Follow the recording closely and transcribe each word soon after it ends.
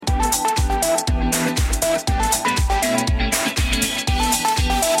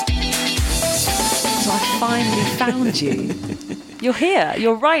found you. You're here.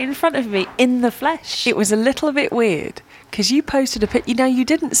 You're right in front of me in the flesh. It was a little bit weird because you posted a picture. You know, you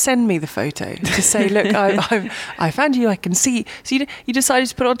didn't send me the photo to say, look, I found you, I can see. So you decided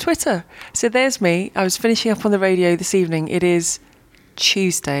to put it on Twitter. So there's me. I was finishing up on the radio this evening. It is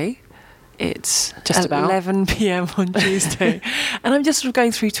Tuesday. It's just about 11 p.m. on Tuesday. And I'm just sort of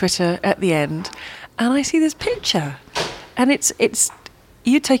going through Twitter at the end and I see this picture. And it's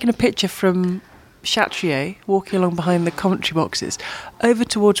you'd taken a picture from Chatrier, walking along behind the commentary boxes, over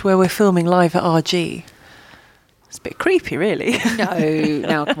towards where we're filming live at RG. It's a bit creepy, really. No,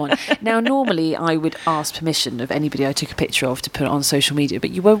 now come on. Now, normally I would ask permission of anybody I took a picture of to put it on social media,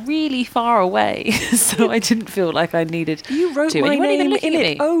 but you were really far away, so I didn't feel like I needed to. You wrote my name in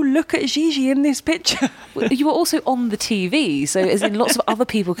it. Oh, look at Gigi in this picture. You were also on the TV, so as in lots of other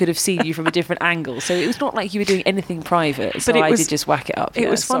people could have seen you from a different angle. So it was not like you were doing anything private. So I did just whack it up. It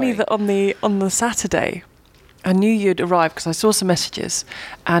was funny that on the Saturday, I knew you'd arrived because I saw some messages,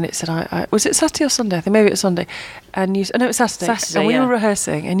 and it said, was it Saturday or Sunday? I think maybe it was Sunday. And you said, no, it was Saturday. And we were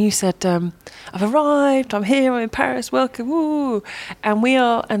rehearsing, and you said, I've arrived, I'm here, I'm in Paris, welcome, woo. And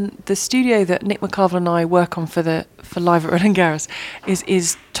and the studio that Nick McCarville and I work on for Live at Roland Garros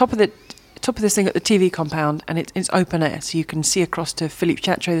is top of this thing at the TV compound, and it's open air, so you can see across to Philippe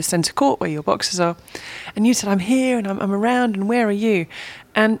Chatrier, the centre court where your boxes are. And you said, I'm here and I'm around, and where are you?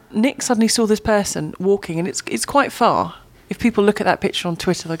 And Nick suddenly saw this person walking, and it's quite far. If people look at that picture on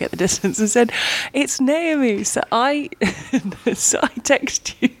Twitter, they'll get the distance, and said, it's Naomi. So I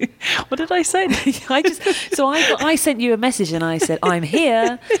text you. What did I say? I sent you a message and I said, I'm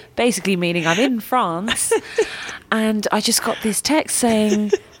here, basically meaning I'm in France. And I just got this text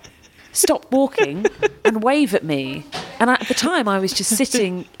saying, stop walking and wave at me. And at the time I was just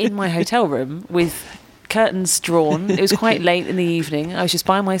sitting in my hotel room with curtains drawn. It was quite late in the evening. I was just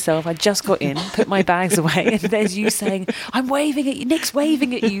by myself. I just got in, put my bags away, and there's you saying, I'm waving at you, Nick's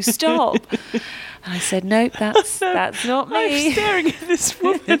waving at you, stop. And I said, nope, that's not me. I'm staring at this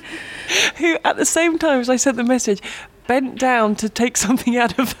woman who, at the same time as I sent the message, bent down to take something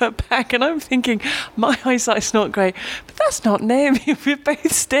out of her bag, and I'm thinking, my eyesight's not great, but that's not Naomi. We're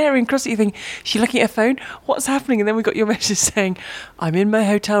both staring across at you thinking, is she looking at her phone? What's happening? And then we got your message saying, I'm in my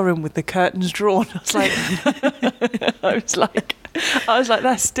hotel room with the curtains drawn. I was like,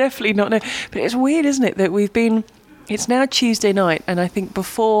 that's definitely not Naomi. But it's weird, isn't it, that it's now Tuesday night, and I think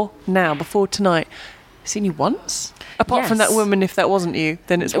before tonight, I've seen you once? Apart from that woman, if that wasn't you,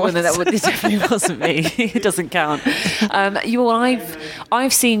 then it's once. Well, that definitely wasn't me. It doesn't count.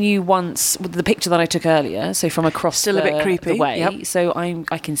 I've seen you once with the picture that I took earlier, so from across a bit creepy. The way. Yep. So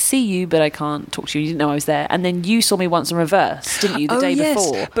I can see you, but I can't talk to you. You didn't know I was there. And then you saw me once in reverse, didn't you, the day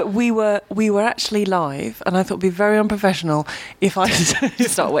before? But we were actually live, and I thought it'd be very unprofessional if I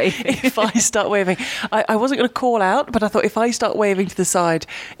start waving. If I start waving. I wasn't going to call out, but I thought if I start waving to the side,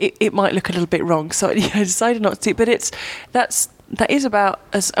 it might look a little bit wrong. So I decided not to. But that is about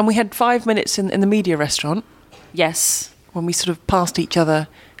us. And we had 5 minutes in the media restaurant. Yes. When we sort of passed each other,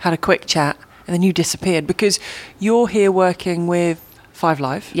 had a quick chat, and then you disappeared because you're here working with Five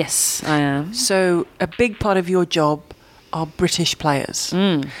Live. Yes, I am. So a big part of your job are British players.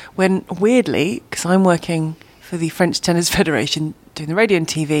 When weirdly, because I'm working for the French Tennis Federation doing the radio and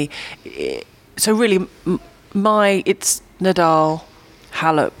TV, so really it's Nadal,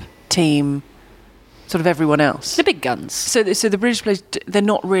 Halep, Thiem, sort of everyone else. The big guns. So the British players, they're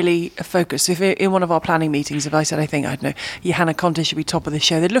not really a focus. If in one of our planning meetings, if I said, I think, I don't know, Johanna Conte should be top of the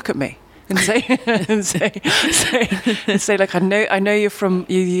show, they'd look at me and say, like, I know you're from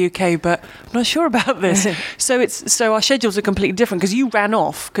the UK, but I'm not sure about this. So our schedules are completely different because you ran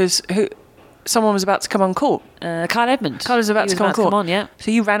off because someone was about to come on court. Kyle Edmund. Kyle was about to come on court. Yeah.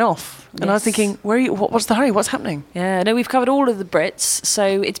 So you ran off. And I was thinking, where are you? What's the hurry? What's happening? Yeah, no, we've covered all of the Brits. So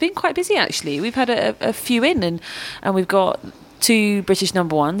it's been quite busy, actually. We've had a few in, and we've got 2 British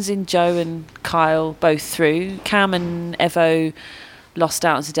number ones in Joe and Kyle, both through. Cam and Evo lost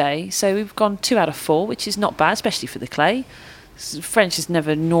out today. So we've gone 2 out of 4, which is not bad, especially for the clay. French is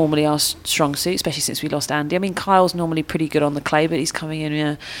never normally our strong suit, especially since we lost Andy. I mean, Kyle's normally pretty good on the clay, but he's coming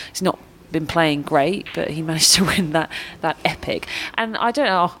in, he's not been playing great, but he managed to win that epic. And I don't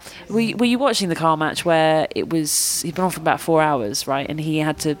know, were you watching the Kyle match where he'd been on for about 4 hours, right? And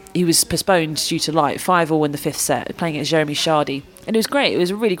he was postponed due to light, 5-5 in the 5th set, playing against Jeremy Chardy. And it was great. It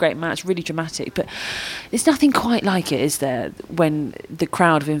was a really great match, really dramatic. But there's nothing quite like it, is there, when the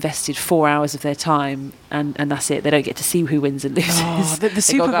crowd have invested 4 hours of their time and that's it. They don't get to see who wins and loses. Oh, the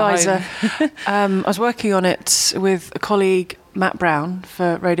supervisor. I was working on it with a colleague, Matt Brown,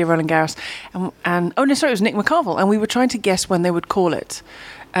 for Radio Roland Garros. It was Nick McCarville. And we were trying to guess when they would call it.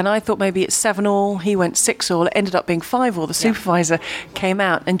 and I thought maybe it's 7-all. He went 6-all. It ended up being 5-all. The supervisor came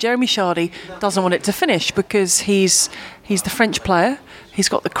out, and Jeremy Chardy doesn't want it to finish because he's the French player. He's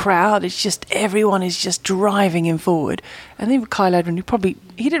got the crowd. It's just everyone is just driving him forward. And then Kyle Edmund,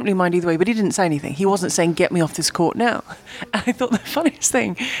 he didn't really mind either way, but he didn't say anything. He wasn't saying, "Get me off this court now." And I thought the funniest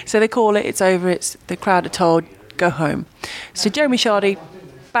thing. So they call it. It's over. It's the crowd are told, "Go home." So Jeremy Chardy,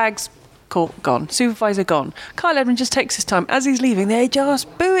 bags. Court gone, supervisor gone. Kyle Edmund just takes his time. As he's leaving, they're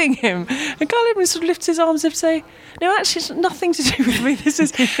just booing him. And Kyle Edmund sort of lifts his arms up to say, "No, actually, it's nothing to do with me. This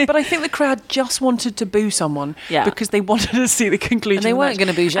is." But I think the crowd just wanted to boo someone because they wanted to see the conclusion. And they weren't going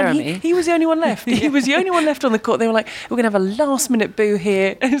to boo Jeremy. He was the only one left. He was the only one left on the court. They were like, "We're going to have a last-minute boo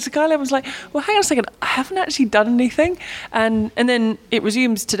here." And so Kyle Edmund's like, "Well, hang on a second. I haven't actually done anything." And then it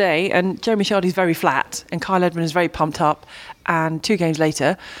resumes today, and Jeremy Chardy's very flat, and Kyle Edmund is very pumped up. And 2 games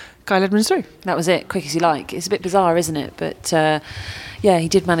later, Kyle Edmund's through. That was it, quick as you like. It's a bit bizarre, isn't it? But he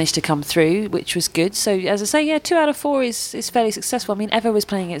did manage to come through, which was good. So as I say, 2 out of 4 is fairly successful. I mean, Evo was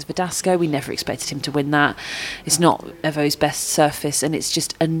playing against Verdasco. We never expected him to win that. It's not Evo's best surface, and it's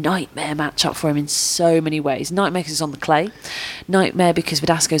just a nightmare matchup for him in so many ways. Nightmare because it's on the clay. Nightmare because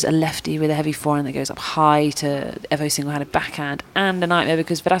Verdasco's a lefty with a heavy forehand that goes up high to Evo's single-handed backhand. And a nightmare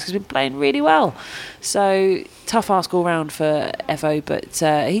because Verdasco's been playing really well. So tough ask all round for Evo, but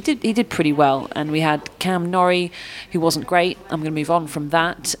he did pretty well. And we had Cam Norrie, who wasn't great. I'm going to move on from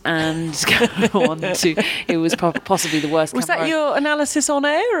that and go on to it was possibly the worst. Was that your analysis on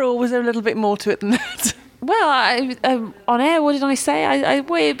air, or was there a little bit more to it than that? Well, on air, what did I say?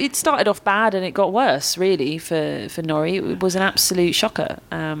 It started off bad and it got worse, really, for Norrie. It was an absolute shocker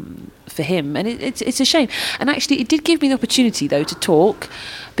for him, and it's a shame. And actually, it did give me the opportunity, though, to talk,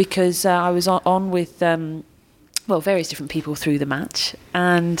 because I was on with various different people through the match,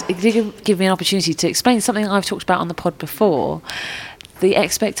 and it did give me an opportunity to explain something I've talked about on the pod before. The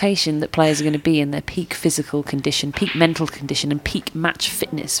expectation that players are going to be in their peak physical condition, peak mental condition, and peak match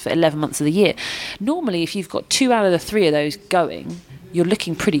fitness for 11 months of the year. Normally, if you've got 2 out of the 3 of those going, you're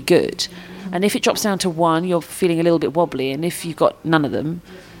looking pretty good. And if it drops down to 1, you're feeling a little bit wobbly. And if you've got none of them,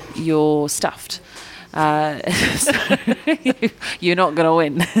 you're stuffed. So you're not going to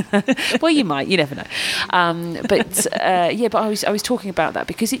win. Well, you might. You never know. But I was talking about that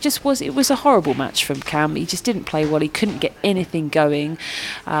because it was a horrible match from Cam. He just didn't play well. He couldn't get anything going.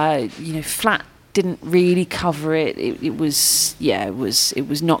 Flat didn't really cover it. It was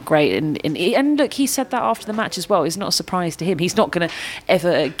not great. And look, he said that after the match as well. It's not a surprise to him. He's not going to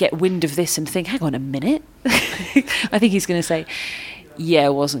ever get wind of this and think, "Hang on a minute." I think he's going to say, "Yeah,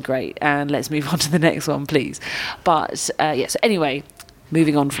 it wasn't great, and let's move on to the next one, please." But so anyway,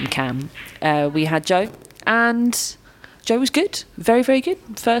 moving on from Cam, we had Joe, and Joe was good, very, very good.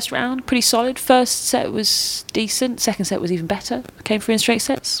 First round, pretty solid. First set was decent. Second set was even better. Came through in straight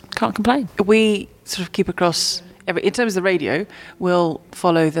sets. Can't complain. We sort of keep across. In terms of the radio, we'll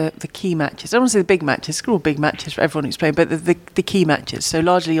follow the key matches. I don't want to say the big matches, it's all big matches for everyone who's playing, but the key matches. So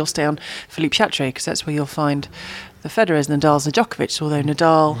largely you'll stay on Philippe Chatrier, because that's where you'll find the Federers, Nadals and Djokovic, although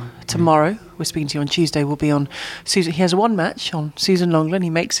Nadal tomorrow, we're speaking to you on Tuesday, will be on Susan. He has 1 match on Susan Longland. He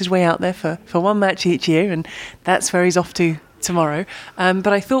makes his way out there for 1 match each year, and that's where he's off to tomorrow.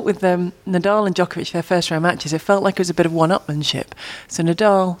 But I thought with Nadal and Djokovic, their first round matches, it felt like it was a bit of one-upmanship. So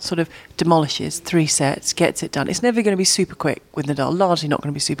Nadal sort of demolishes 3 sets, gets it done. It's never going to be super quick with Nadal, largely not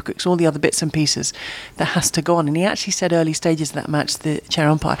going to be super quick. So all the other bits and pieces that has to go on. And he actually said early stages of that match, the chair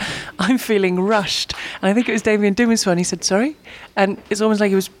umpire, "I'm feeling rushed." And I think it was Damien Dumaswan. He said, "Sorry?" And it's almost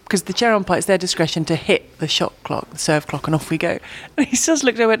like it was because the chair umpire, it's their discretion to hit the shot clock, the serve clock, and off we go. And he just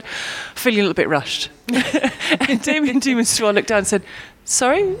looked and went, "Feeling a little bit rushed." And Damien Dumaswan looked down and said,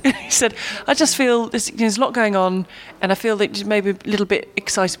 "Sorry?" He said, "I just feel there's a lot going on, and I feel that just maybe a little bit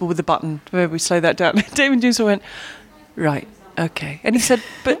excitable with the button. Maybe we slow that down." Damien Dumaswan went, "Right, okay." And he said,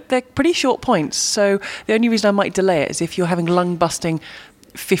 "But they're pretty short points, so the only reason I might delay it is if you're having lung-busting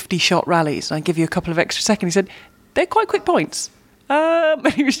 50-shot rallies, and I give you a couple of extra seconds." He said, "They're quite quick points."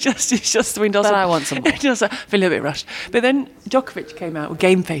 He was just the wind. But I want some more. Just feel a little bit rushed. But then Djokovic came out with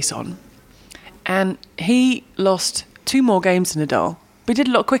game face on, and he lost 2 more games than Nadal, but he did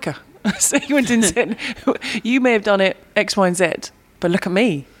a lot quicker. So he went in and said, "You may have done it X, Y, and Z, but look at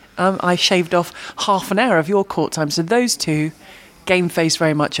me. I shaved off half an hour of your court time." So those 2, game face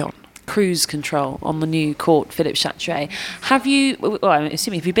very much on. Cruise control on the new court, Philippe Chatrier. Have you? Well, I'm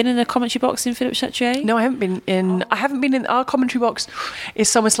assuming, have you been in the commentary box in Philippe Chatrier? No, I haven't been in. I haven't been in. Our commentary box is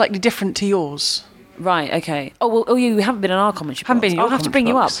somewhere slightly different to yours. Right, okay. You haven't been in our commentary box. Haven't been in your I'll have to bring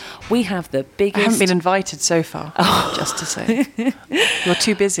box. you up. We have the biggest... I haven't been invited so far, just to say. You're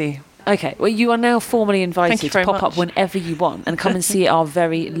too busy. Okay, well, you are now formally invited to pop up much. whenever you want and come and see our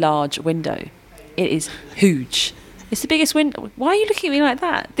very large window. It is huge. It's the biggest window. Why are you looking at me like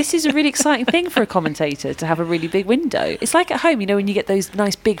that? This is a really exciting thing for a commentator to have a really big window. It's like at home, you know, when you get those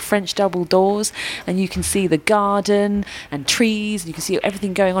nice big French double doors and you can see the garden and trees and you can see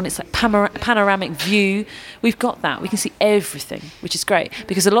everything going on. It's like panoramic view. We've got that. We can see everything, which is great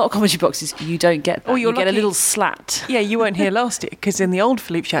because a lot of commentary boxes you don't get that. Oh, you get a little slat. Yeah, you weren't here last year because in the old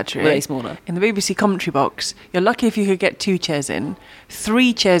Philippe Chatrier, way smaller. In the BBC commentary box, you're lucky if you could get 2 chairs in.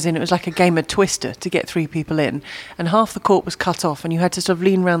 3 chairs in, it was like a game of Twister to get 3 people in, and half the court was cut off, and you had to sort of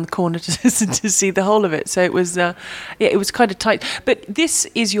lean around the corner to see the whole of it. So it was, it was kind of tight. But this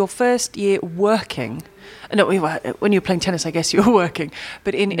is your first year working. No, when you were playing tennis, I guess you were working.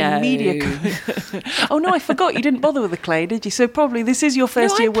 But in media, oh no, I forgot you didn't bother with the clay, did you? So probably this is your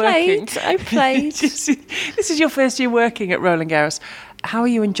first year working. I played. This is your first year working at Roland Garros. How are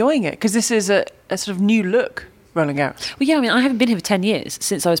you enjoying it? Because this is a sort of new look. Roland Garros. Well, yeah, I mean, I haven't been here for 10 years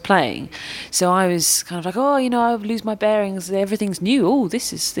since I was playing. So I was kind of like, oh, you know, I lose my bearings. Everything's new. Oh,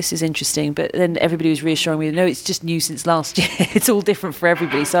 this is interesting. But then everybody was reassuring me, no, it's just new since last year. It's all different for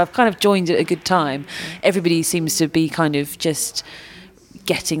everybody. So I've kind of joined at a good time. Everybody seems to be kind of just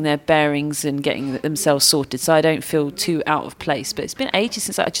getting their bearings and getting themselves sorted. So I don't feel too out of place. But it's been ages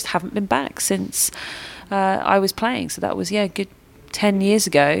since I just haven't been back since I was playing. So that was, yeah, a good 10 years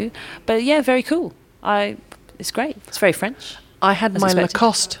ago. But yeah, very cool. It's great. It's very French. I had my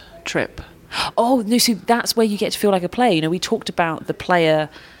Lacoste trip. Oh, no, so that's where you get to feel like a player. You know, we talked about the player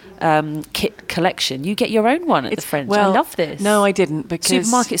kit collection. You get your own one at the French. Well, I love this. No, I didn't, because...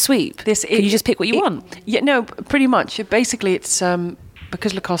 Supermarket sweep. Can you just pick what you want? Yeah, no, pretty much. Basically, it's...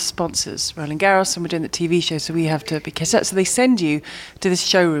 because Lacoste sponsors Roland Garros and we're doing the TV show, so we have to be cassette. So they send you to this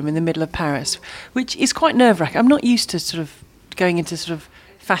showroom in the middle of Paris, which is quite nerve-wracking. I'm not used to sort of going into sort of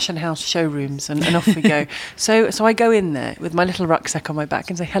fashion house showrooms and off we go. So I go in there with my little rucksack on my back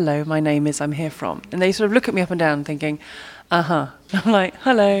and say, hello, my name is, I'm here from. And they sort of look at me up and down thinking, uh-huh. I'm like,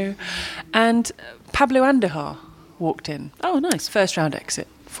 hello. And Pablo Andujar walked in. Oh, nice. First round exit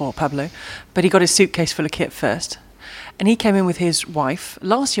for Pablo. But he got his suitcase full of kit first. And he came in with his wife.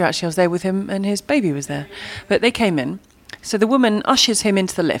 Last year, actually, I was there with him and his baby was there. But they came in. So the woman ushers him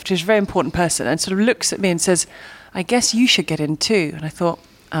into the lift, who's a very important person, and sort of looks at me and says, I guess you should get in too. And I thought,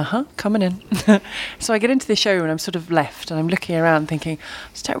 coming in. So I get into the showroom and I'm sort of left and I'm looking around thinking,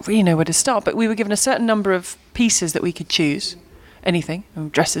 I just don't really know where to start. But we were given a certain number of pieces that we could choose. Anything,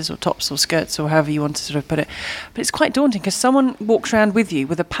 dresses or tops or skirts or however you want to sort of put it. But it's quite daunting because someone walks around with you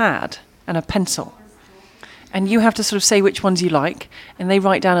with a pad and a pencil. And you have to sort of say which ones you like. And they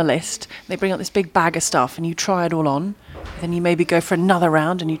write down a list. They bring out this big bag of stuff and you try it all on. Then you maybe go for another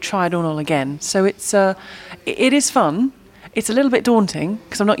round and you try it all again. So it is fun. It's a little bit daunting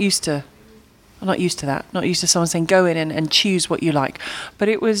because I'm not used to that. Not used to someone saying go in and choose what you like. But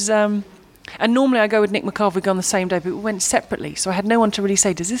it was, and normally I go with Nick McCarver, we go on the same day, but we went separately. So I had no one to really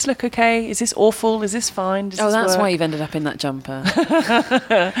say, does this look okay? Is this awful? Is this fine? Does this that's work? why you've ended up in that jumper.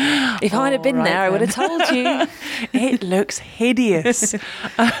 If I'd have been there, I would have told you. It looks hideous. Did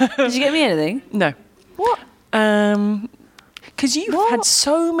you get me anything? No. What? Because you've had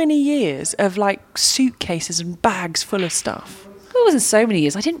so many years of like suitcases and bags full of stuff. It wasn't so many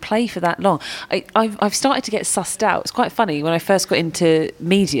years. I didn't play for that long. I've started to get sussed out. It's quite funny when I first got into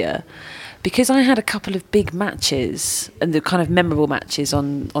media, because I had a couple of big matches and the kind of memorable matches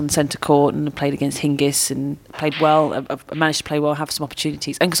on centre court, and I played against Hingis and played well. I managed to play well, have some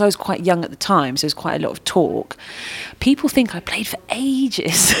opportunities. And because I was quite young at the time, so there was quite a lot of talk. People think I played for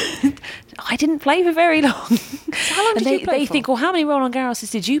ages. I didn't play for very long. So how long did you play They for? think, well, how many Roland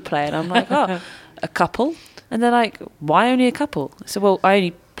Garroses did you play? And I'm like, oh, a couple. And they're like, why only a couple? I said, well, I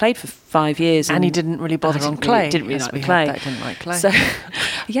only played for 5 years. And he didn't really bother on clay. Didn't really like the clay. clay. Didn't like clay. So,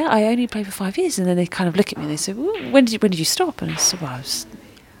 yeah, I only played for 5 years. And then they kind of look at me and they say, well, when did you stop? And I said, well, I was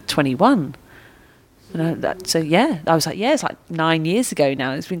 21. And I was like, yeah, it's like 9 years ago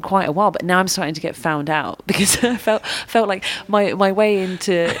now. It's been quite a while, but now I'm starting to get found out because I felt like my way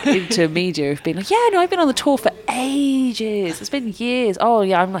into media have been like, yeah, no, I've been on the tour for ages. It's been years. Oh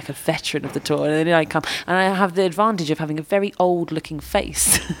yeah, I'm like a veteran of the tour, and then I come and I have the advantage of having a very old-looking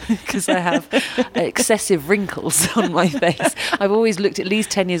face because I have excessive wrinkles on my face. I've always looked at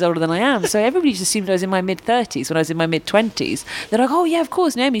least 10 years older than I am, so everybody just assumed I was in my mid-30s when I was in my mid-20s. They're like, oh yeah, of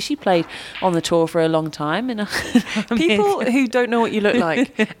course, Naomi, she played on the tour for a long time. And people who don't know what you look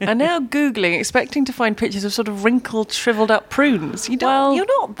like are now Googling, expecting to find pictures of sort of wrinkled, shriveled up prunes. You're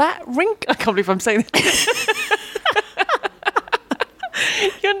not that wrinkled. I can't believe I'm saying that.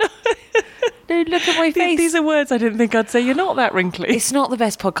 You're not. No, look at my face. These are words I didn't think I'd say. You're not that wrinkly. It's not the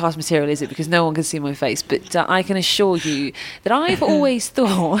best podcast material, is it? Because no one can see my face. But I can assure you that I've always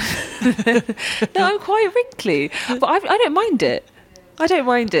thought that I'm quite wrinkly. But I don't mind it. I don't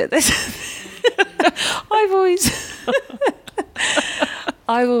mind it.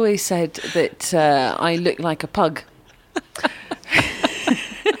 I've always said that I look like a pug.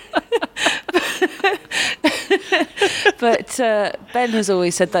 But Ben has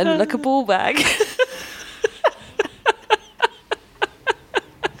always said that I look like a ball bag.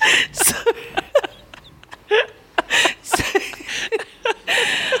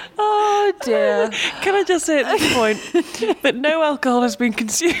 Oh dear. Can I just say at this point that no alcohol has been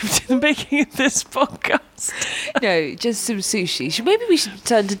consumed in the making of this podcast? No, just some sushi. Maybe we should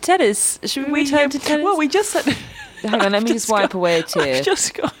turn to tennis. Should we turn to tennis? Well, we just said... Hang on, let me just wipe away a tear. I've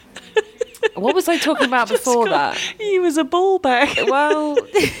just got... What was I talking about before that? He was a ball bag. Well,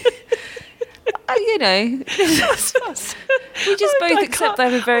 you know, we just both accept that I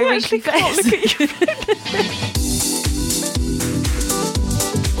have a very wrinkly face. Can't look at you.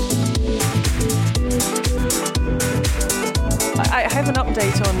 I have an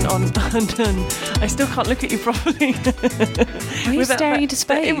update on I still can't look at you properly. Why are you staring into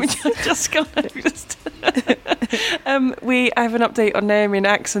space? I have an update on Naomi and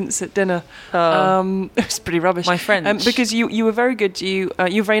accents at dinner. It was pretty rubbish. My French. Because you were very good. You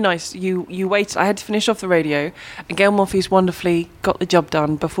were very nice. You waited. I had to finish off the radio, and Gail Morpheus wonderfully got the job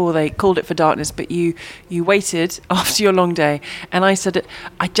done before they called it for darkness. But you waited after your long day, and I said,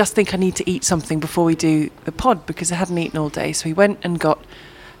 I just think I need to eat something before we do the pod because I hadn't eaten all day. So we went and got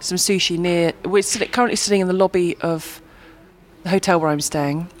some sushi near. We're currently sitting in the lobby of the hotel where I'm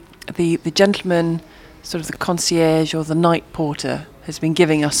staying. The gentleman, sort of the concierge or the night porter, has been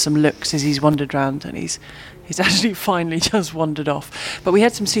giving us some looks as he's wandered around, and he's actually finally just wandered off. But we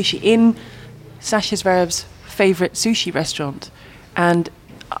had some sushi in Sasha Zverev's favourite sushi restaurant, and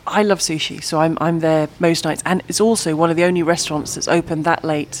I love sushi, so I'm there most nights, and it's also one of the only restaurants that's open that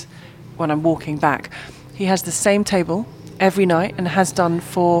late when I'm walking back. He has the same table every night and has done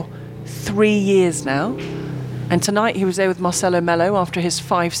for 3 years now. And tonight he was there with Marcelo Mello after his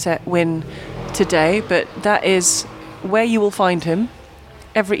 5-set win today. But that is where you will find him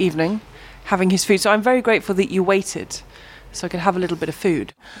every evening, having his food. So I'm very grateful that you waited so I could have a little bit of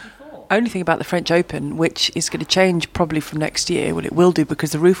food. Only thing about the French Open, which is going to change probably from next year, well, it will do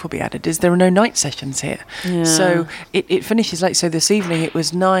because the roof will be added, is there are no night sessions here. Yeah. So it finishes late. So this evening it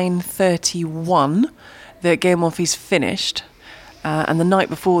was 9:31 that Gail Morpheus finished. And the night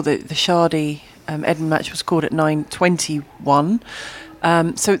before, the Shardy Edmund match was called at 9:21.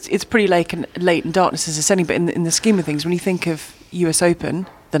 So it's pretty late and darkness is ascending. But in the scheme of things, when you think of US Open,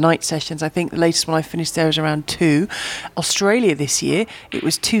 the night sessions, I think the latest one I finished there was around 2. Australia this year, it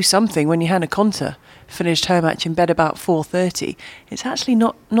was 2 something when Johanna Konta finished her match in bed about 4:30. It's actually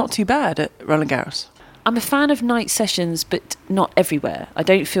not too bad at Roland Garros. I'm a fan of night sessions, but not everywhere. I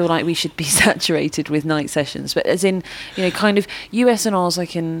don't feel like we should be saturated with night sessions, but as in, you know, kind of US and Oz, I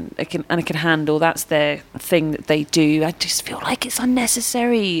can handle. That's their thing that they do. I just feel like it's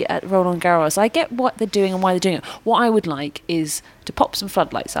unnecessary at Roland Garros. I get what they're doing and why they're doing it. What I would like is to pop some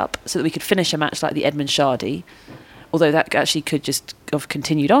floodlights up so that we could finish a match like the Edmund Shardy. Although that actually could just have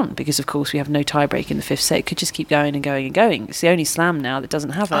continued on because, of course, we have no tie-break in the 5th set. It could just keep going and going and going. It's the only slam now that doesn't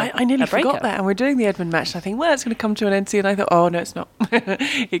have I nearly forgot that. And we're doing the Edmund match. And I think, well, it's going to come to an end soon. And I thought, oh, no, it's not.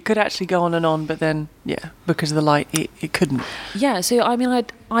 It could actually go on and on. But then, yeah, because of the light, it couldn't. Yeah, so, I mean,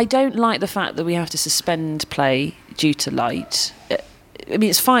 I don't like the fact that we have to suspend play due to light. I mean,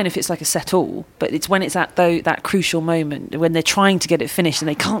 it's fine if it's like a set all, but it's when it's at that crucial moment, when they're trying to get it finished and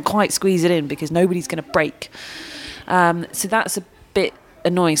they can't quite squeeze it in because nobody's going to break. So that's a bit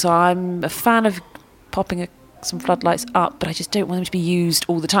annoying. So I'm a fan of popping some floodlights up, but I just don't want them to be used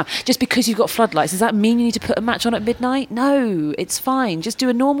all the time. Just because you've got floodlights, does that mean you need to put a match on at midnight? No, it's fine. Just do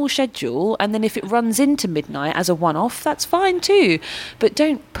a normal schedule, and then if it runs into midnight as a one-off, that's fine too. But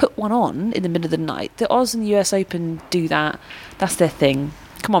don't put one on in the middle of the night. The Oz and the US Open do that. That's their thing.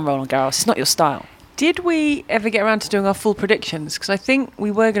 Come on, Roland Garros. It's not your style. Did we ever get around to doing our full predictions? Because I think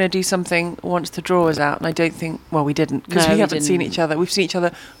we were going to do something once the draw was out, and I don't think... Well, we didn't, because we haven't seen each other. We've seen each other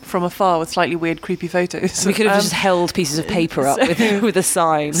from afar with slightly weird, creepy photos. We could have just held pieces of paper up with a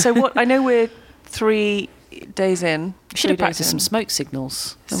sign. So what? I know we're 3 days in. We should have practiced some smoke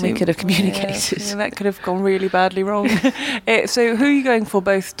signals, and we could have communicated. Yeah, that could have gone really badly wrong. So who are you going for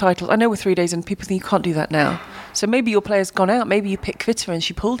both titles? I know we're 3 days in. People think you can't do that now. So maybe your player's gone out. Maybe you picked Kvitova and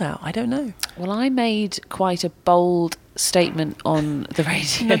she pulled out. I don't know. Well, I made quite a bold statement on the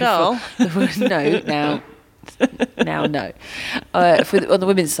radio. Nadal? No. On the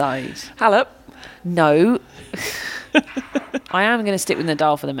women's side. Halep. No. I am going to stick with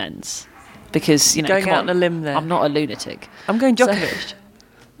Nadal for the men's because, you know, going out on a limb there. I'm not a lunatic. I'm going Djokovic. So,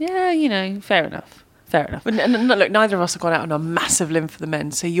 yeah, you know, fair enough. But look, neither of us have gone out on a massive limb for the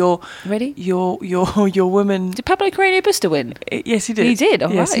men. So you're ready. Your woman. Did Pablo Carreño Busta win? Yes, he did. He did.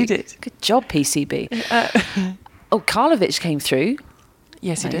 Yes, right. he did. Good job, PCB. Karlovic came through.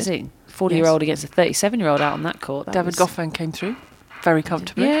 Yes, he did. 40-year-old against a 37-year-old out on that court. David Goffin came through very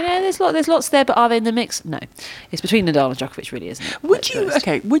comfortably. Yeah, there's lots there, but are they in the mix? No, it's between Nadal and Djokovic, really, isn't it?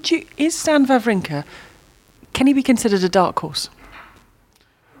 Would you? Is Stan Wawrinka? Can he be considered a dark horse?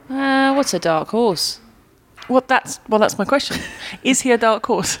 What's a dark horse? That's my question. Is he a dark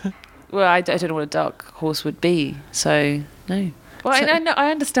horse? Well, I don't know what a dark horse would be, so no. Well,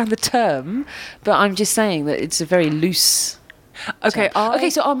 I understand the term, but I'm just saying that it's a very loose. Okay.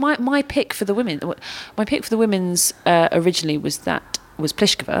 So my pick for the women's originally was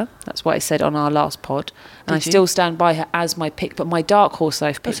Pliskova. That's what I said on our last pod, and I still stand by her as my pick. But my dark horse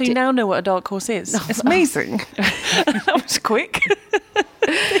I've picked. So you now know what a dark horse is. It's amazing. That was quick.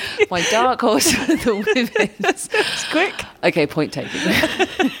 My dark horse for the women's. It's quick. Okay, point taken.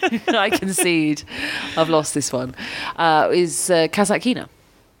 I concede. I've lost this one. Is Kasatkina.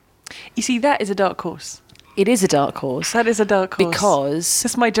 You see, that is a dark horse. It is a dark horse. That is a dark horse. Because...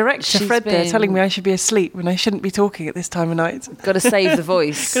 It's my director, Fred, there, telling me I should be asleep when I shouldn't be talking at this time of night. Got to save the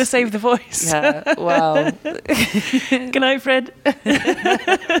voice. Got to save the voice. Yeah, wow. Good night, Fred. Did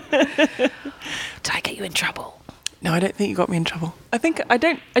I get you in trouble? No, I don't think you got me in trouble.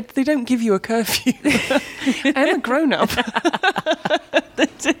 They don't give you a curfew. I'm a grown-up. They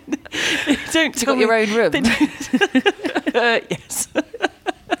don't tell me. You got your own room? Yes.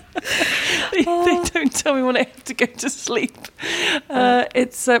 They don't tell me when I have to go to sleep.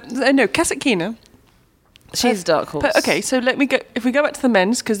 Kasatkina. She's a dark horse. Okay, so let me go. If we go back to the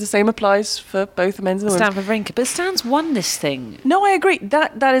men's, because the same applies for both the men's and the women's. Stan Wawrinka, but Stan's won this thing. No, I agree.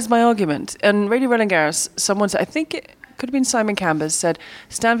 That is my argument. And Radio Roland Garros, someone said, I think it could have been Simon Cambers, said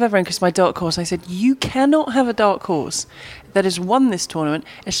Stan Wawrinka is my dark horse. I said you cannot have a dark horse that has won this tournament,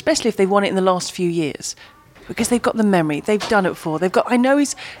 especially if they won it in the last few years, because they've got the memory. They've done it before. I know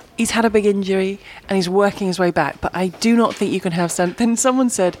he's had a big injury and he's working his way back, but I do not think you can have Stan. Then someone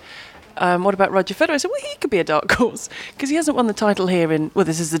said, what about Roger Federer? I said, well, he could be a dark horse because he hasn't won the title here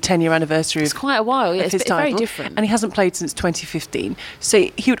this is the 10-year anniversary. It's quite a while, yeah. It's very different. And he hasn't played since 2015. So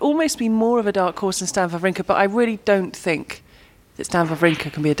he would almost be more of a dark horse than Stan Wawrinka, but I really don't think that Stan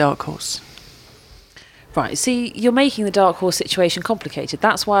Wawrinka can be a dark horse. Right, see, you're making the dark horse situation complicated.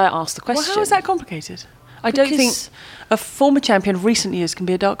 That's why I asked the question. Well, how is that complicated? I don't think a former champion of recent years can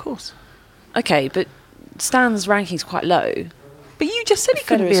be a dark horse. Okay, but Stan's ranking's quite low. But you just said he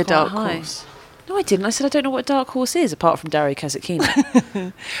couldn't be a dark horse. No, I didn't. I said I don't know what a dark horse is, apart from Daria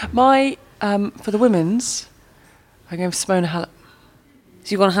Kasatkina. For the women's, I'm going for Simona Halep.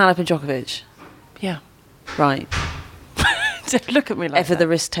 So you've gone Halep and Djokovic? Yeah. Right. Don't look at me like Ever the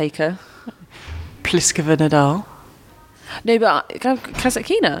risk taker. Pliskova Nadal. No, but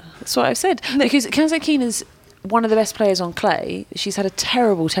Kasatkina. That's what I've said. No. Because Kasatkina's one of the best players on clay. She's had a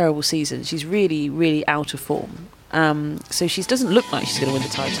terrible, terrible season. She's really, really out of form. So she doesn't look like she's going to win the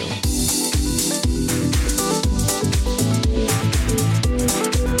title.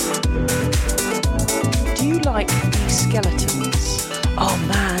 Do you like the skeletons? Oh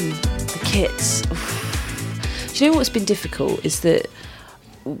man, the kits. Oof. Do you know what's been difficult is that,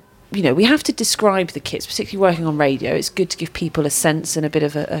 you know, we have to describe the kits, particularly working on radio. It's good to give people a sense and a bit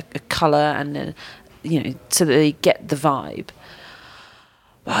of a colour and, so that they get the vibe.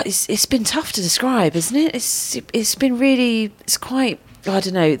 But it's been tough to describe, isn't it? It's been really, it's quite, I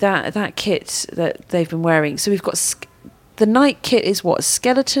don't know, that kit that they've been wearing. So we've got, the night kit is what?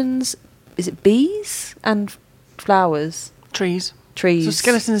 Skeletons, is it bees and flowers? Trees. So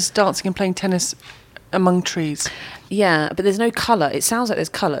skeletons dancing and playing tennis among trees. Yeah, but there's no colour. It sounds like there's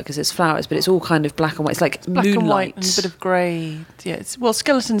colour because it's flowers, but it's all kind of black and white. It's like black moonlight. And white and a bit of grey. Yeah,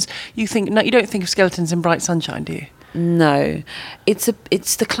 skeletons, you don't think of skeletons in bright sunshine, do you? No, it's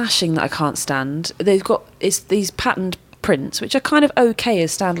the clashing that I can't stand. It's these patterned prints which are kind of okay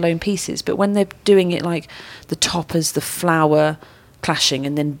as standalone pieces, but when they're doing it like the top as the flower clashing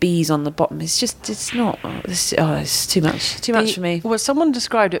and then bees on the bottom, it's too much for me. Well, someone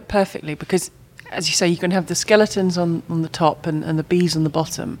described it perfectly because, as you say, you can have the skeletons on the top and the bees on the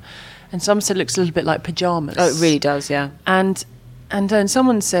bottom, and some said it looks a little bit like pyjamas. Oh, it really does, yeah. And then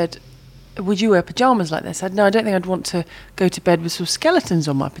someone said, would you wear pyjamas like this? I said, no, I don't think I'd want to go to bed with some skeletons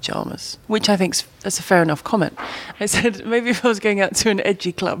on my pyjamas, which I think that's a fair enough comment. I said, maybe if I was going out to an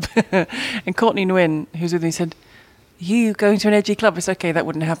edgy club, and Courtney Nguyen, who's with me, said, you going to an edgy club, it's okay, that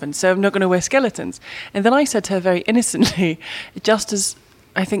wouldn't happen, so I'm not going to wear skeletons. And then I said to her very innocently, just as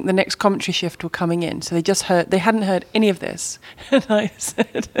I think the next commentary shift were coming in, so they hadn't heard any of this. And I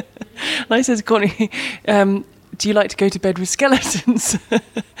said to Courtney, do you like to go to bed with skeletons?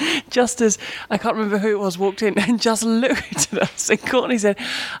 Just as, I can't remember who it was, walked in and just looked at us. And Courtney said,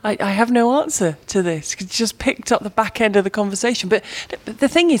 I have no answer to this. Because just picked up the back end of the conversation. But the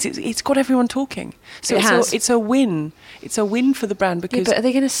thing is, it's got everyone talking. So it's a win. It's a win for the brand. Because but are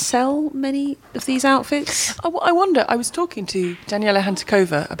they going to sell many of these outfits? I wonder. I was talking to Daniela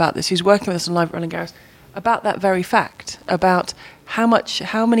Hantakova about this, who's working with us on Live at Roland Garros, about that very fact, about how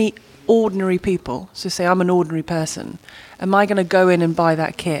many ordinary people, so say I'm an ordinary person, am I going to go in and buy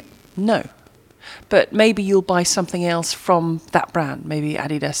that kit? No. But maybe you'll buy something else from that brand, maybe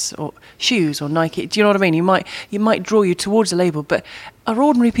Adidas or shoes or Nike. Do you know what I mean? You might draw you towards a label, but are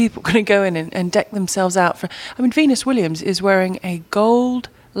ordinary people going to go in and deck themselves out for... I mean, Venus Williams is wearing a gold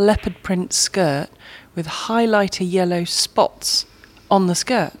leopard print skirt with highlighter yellow spots on the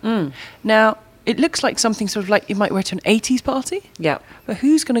skirt. Now, it looks like something sort of like you might wear to an 80s party. Yeah. But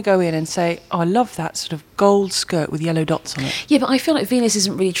who's going to go in and say, oh, I love that sort of gold skirt with yellow dots on it? Yeah, but I feel like Venus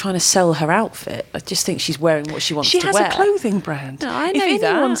isn't really trying to sell her outfit. I just think she's wearing what she wants to wear. She has a clothing brand. No, I know if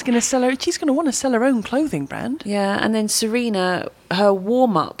that. If anyone's going to sell her, she's going to want to sell her own clothing brand. Yeah, and then Serena, her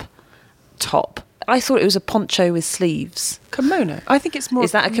warm-up top, I thought it was a poncho with sleeves. Kimono. I think it's more...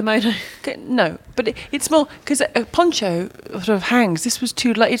 Is that a kimono? No, but it's more... Because a poncho sort of hangs. This was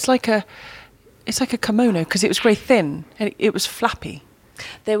too... It's like a kimono because it was very thin and it was flappy.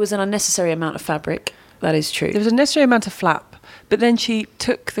 There was an unnecessary amount of fabric. That is true. There was a necessary amount of flap, but then she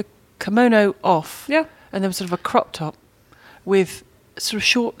took the kimono off. Yeah. And there was sort of a crop top with sort of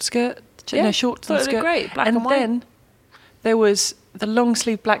short skirt. Yeah. Short skirt. Great. Black and white. Then there was the long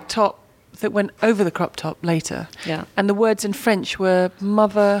sleeve black top that went over the crop top later. Yeah. And the words in French were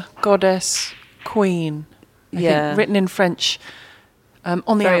mother, goddess, queen. I think, written in French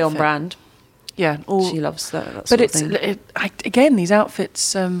on the very outfit. on brand. Yeah, she loves that. But again, these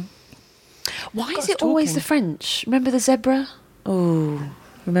outfits. Why is it always the French? Remember the zebra? Oh,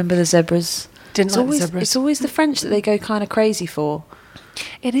 remember the zebras? Didn't like the zebras. It's always the French that they go kind of crazy for.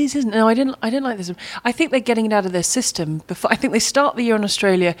 It is, isn't it? No, I didn't like this. I think they're getting it out of their system. I think they start the year in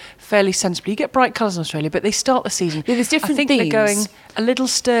Australia fairly sensibly. You get bright colours in Australia, but they start the season. Yeah, there's different I think themes. They're going a little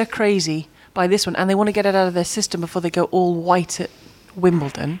stir crazy by this one, and they want to get it out of their system before they go all white at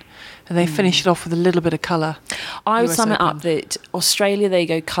Wimbledon, and they finish it off with a little bit of colour. I would sum it up that Australia, they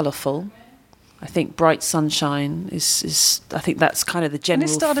go colourful. I think bright sunshine is I think that's kind of the general theme. And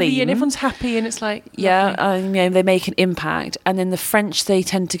it's start of the year, and everyone's happy, and it's like... they make an impact. And then the French, they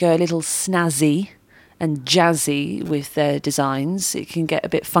tend to go a little snazzy and jazzy with their designs. It can get a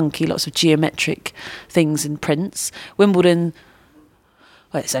bit funky, lots of geometric things and prints. Wimbledon...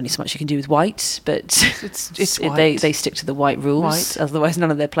 Well, it's only so much you can do with white, but it's white. They stick to the white rules. Otherwise, none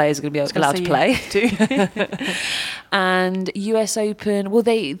of their players are going to be allowed to play. And US Open, well,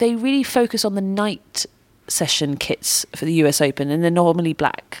 they really focus on the night session kits for the US Open, and they're normally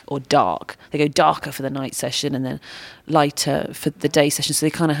black or dark. They go darker for the night session and then lighter for the day session. So they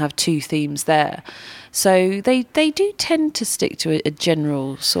kind of have two themes there. So they do tend to stick to a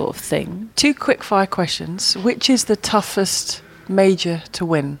general sort of thing. 2 quick fire questions. Which is the toughest major to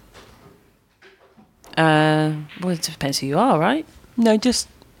win? Well, it depends who you are, right? No, just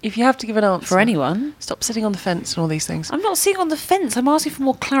if you have to give an answer. For anyone. Stop sitting on the fence and all these things. I'm not sitting on the fence. I'm asking for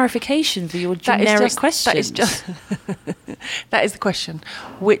more clarification for your generic questions. That is the question.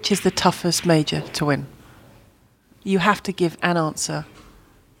 Which is the toughest major to win? You have to give an answer.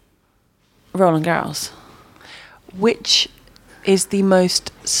 Roland Garros. Which is the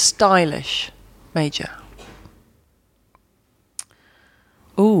most stylish major?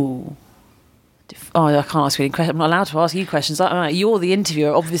 Ooh. I can't ask you any questions. I'm not allowed to ask you questions. You're the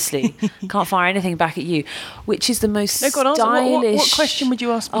interviewer, obviously. Can't fire anything back at you. Which is the most stylish... What question would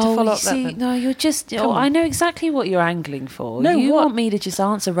you ask me to follow up that then? No, you're just... I know exactly what you're angling for. You want me to just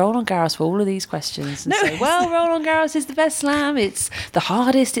answer Roland Garros for all of these questions and say, Roland Garros is the best slam. It's the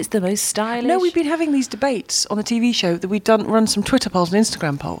hardest. It's the most stylish. No, we've been having these debates on the TV show that we've run some Twitter polls and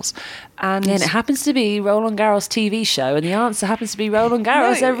Instagram polls. And it happens to be Roland Garros TV show, and the answer happens to be Roland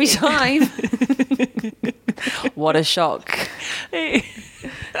Garros every time. What a shock.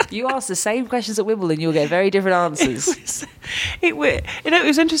 You ask the same questions at Wimbledon, you'll get very different answers. It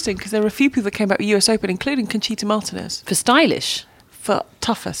was interesting because there were a few people that came back with US Open, including Conchita Martinez. For stylish? For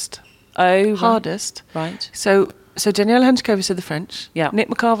toughest. Oh, hardest. Right. So Daniela Hantakova said the French. Yeah. Nick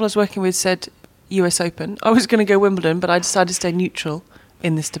McCarville I was working with said US Open. I was going to go Wimbledon, but I decided to stay neutral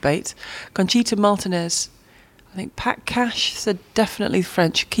in this debate. Conchita Martinez, I think Pat Cash said definitely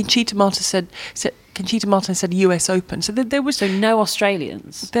French. Conchita Martin said US Open. So there was no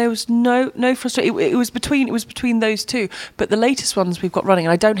Australians. There was no for Australia. It was between those two. But the latest ones we've got running,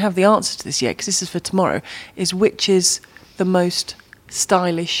 and I don't have the answer to this yet because this is for tomorrow, is which is the most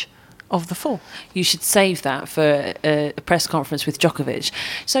stylish of the four. You should save that for a press conference with Djokovic.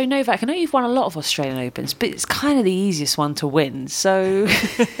 So Novak, I know you've won a lot of Australian Opens, but it's kind of the easiest one to win. So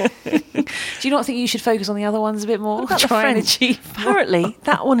do you not think you should focus on the other ones a bit more? What about the French? Apparently,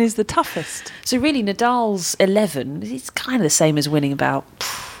 that one is the toughest. So really, Nadal's 11, it's kind of the same as winning about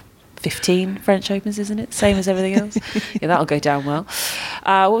 15 French Opens, isn't it? Same as everything else. Yeah, that'll go down well.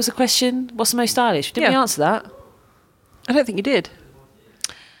 What was the question? What's the most stylish? Didn't we answer that? I don't think you did.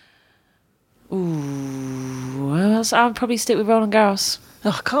 Ooh, well, I'll probably stick with Roland Garros. Oh,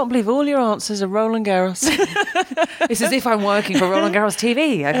 I can't believe all your answers are Roland Garros. It's as if I'm working for Roland Garros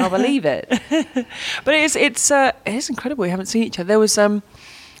TV. I can't believe it. But it is incredible. We haven't seen each other. There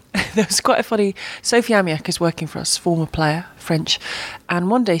was quite a funny. Sophie Amiak is working for us, former player, French, and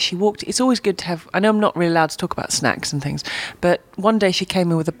one day she walked. It's always good to have. I know I'm not really allowed to talk about snacks and things, but one day she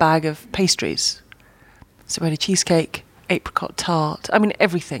came in with a bag of pastries. So we had a cheesecake, apricot tart. I mean,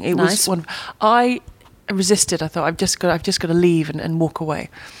 everything. It nice. was wonderful. I resisted. I thought I've just got to leave and walk away.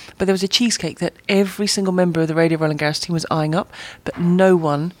 But there was a cheesecake that every single member of the Radio Roland Garros team was eyeing up, but no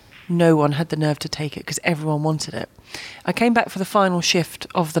one had the nerve to take it because everyone wanted it. I came back for the final shift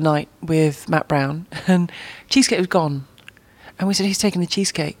of the night with Matt Brown, and cheesecake was gone. And we said, who's taking the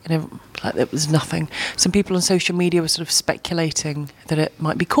cheesecake? And it was nothing. Some people on social media were sort of speculating that it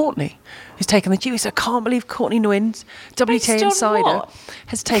might be Courtney who's taken the cheesecake. We said, I can't believe Courtney Nguyen's WTA Insider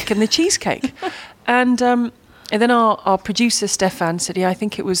has taken the cheesecake. And then our producer, Stefan, said, yeah, I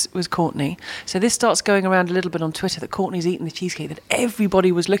think it was Courtney. So this starts going around a little bit on Twitter that Courtney's eaten the cheesecake that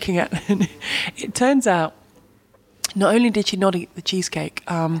everybody was looking at. And it turns out, not only did she not eat the cheesecake,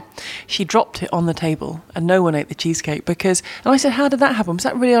 she dropped it on the table and no one ate the cheesecake because... And I said, how did that happen? Was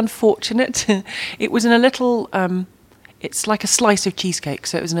that really unfortunate? It was in a little... it's like a slice of cheesecake,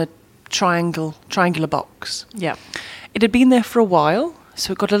 so it was in a triangular box. Yeah. It had been there for a while,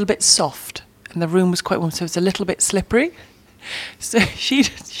 so it got a little bit soft and the room was quite warm, so it was a little bit slippery. So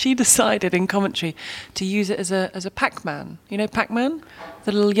she decided in commentary to use it as a Pac-Man. You know Pac-Man?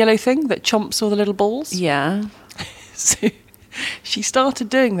 The little yellow thing that chomps all the little balls? Yeah. So she started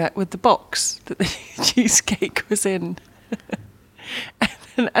doing that with the box that the cheesecake was in.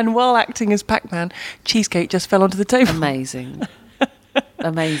 and while acting as Pac-Man, cheesecake just fell onto the table. Amazing.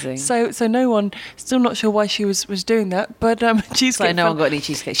 Amazing. So no one, still not sure why she was doing that, but cheesecake. So no one got any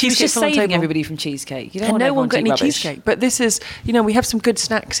cheesecake. She was just saving everybody from cheesecake. You don't want no one got any rubbish. cheesecake. But this is, we have some good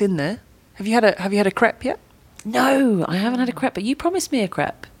snacks in there. Have you had a crepe yet? No, I haven't had a crepe. But you promised me a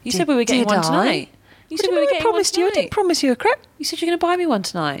crepe. You said we were getting one tonight. You said we were getting one tonight. I didn't promise you a crepe. You said you were going to buy me one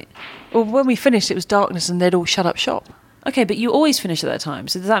tonight. Well, when we finished, it was darkness and they'd all shut up shop. Okay, but you always finish at that time.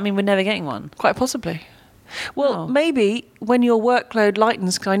 So does that mean we're never getting one? Quite possibly. Well, maybe when your workload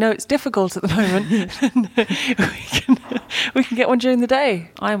lightens, because I know it's difficult at the moment, we can get one during the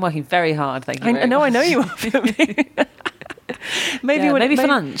day. I am working very hard, thank you very much. I know you are. Maybe for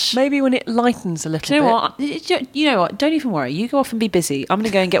lunch. Maybe when it lightens a little bit. You know what? Don't even worry. You go off and be busy. I'm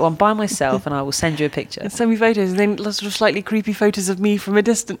going to go and get one by myself and I will send you a picture. Send me photos and then sort of slightly creepy photos of me from a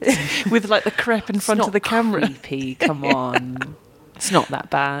distance with like the crepe in front of the camera. Creepy, come on. It's not that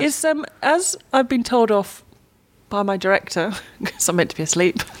bad. It's as I've been told off by my director, because I'm meant to be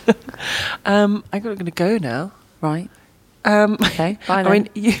asleep. I'm going to go now. Right. Okay. Bye then. I mean,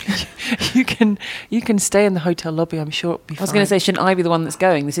 you can stay in the hotel lobby. I'm sure it'll be fine. I was going to say, shouldn't I be the one that's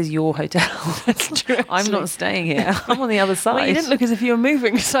going? This is your hotel. That's true. I'm not staying here. I'm on the other side. Well, you didn't look as if you were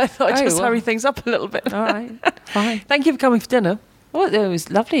moving, so I thought I'd just hurry things up a little bit. All right. Fine. Thank you for coming for dinner. Well, it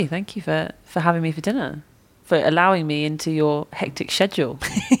was lovely. Thank you for having me for dinner. For allowing me into your hectic schedule.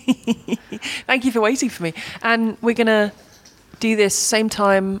 Thank you for waiting for me. And we're going to do this same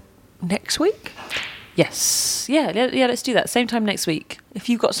time next week? Yes. Yeah, let's do that. Same time next week. If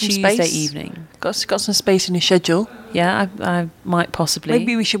you've got some Tuesday space. Evening. Got some space in your schedule. Yeah, I might possibly.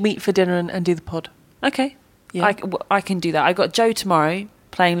 Maybe we should meet for dinner and do the pod. Okay. Yeah. I can do that. I've got Joe tomorrow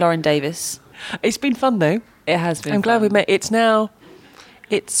playing Lauren Davis. It's been fun, though. It has been I'm glad we met. It's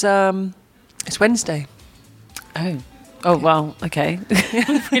Wednesday. Oh, well, okay.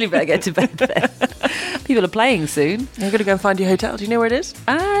 Really better get to bed then. People are playing soon. You're going to go and find your hotel. Do you know where it is?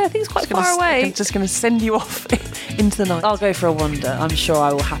 I think it's quite far away. I'm just going to send you off into the night. I'll go for a wander. I'm sure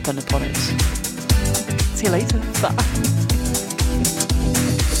I will happen upon it. See you later. Bye.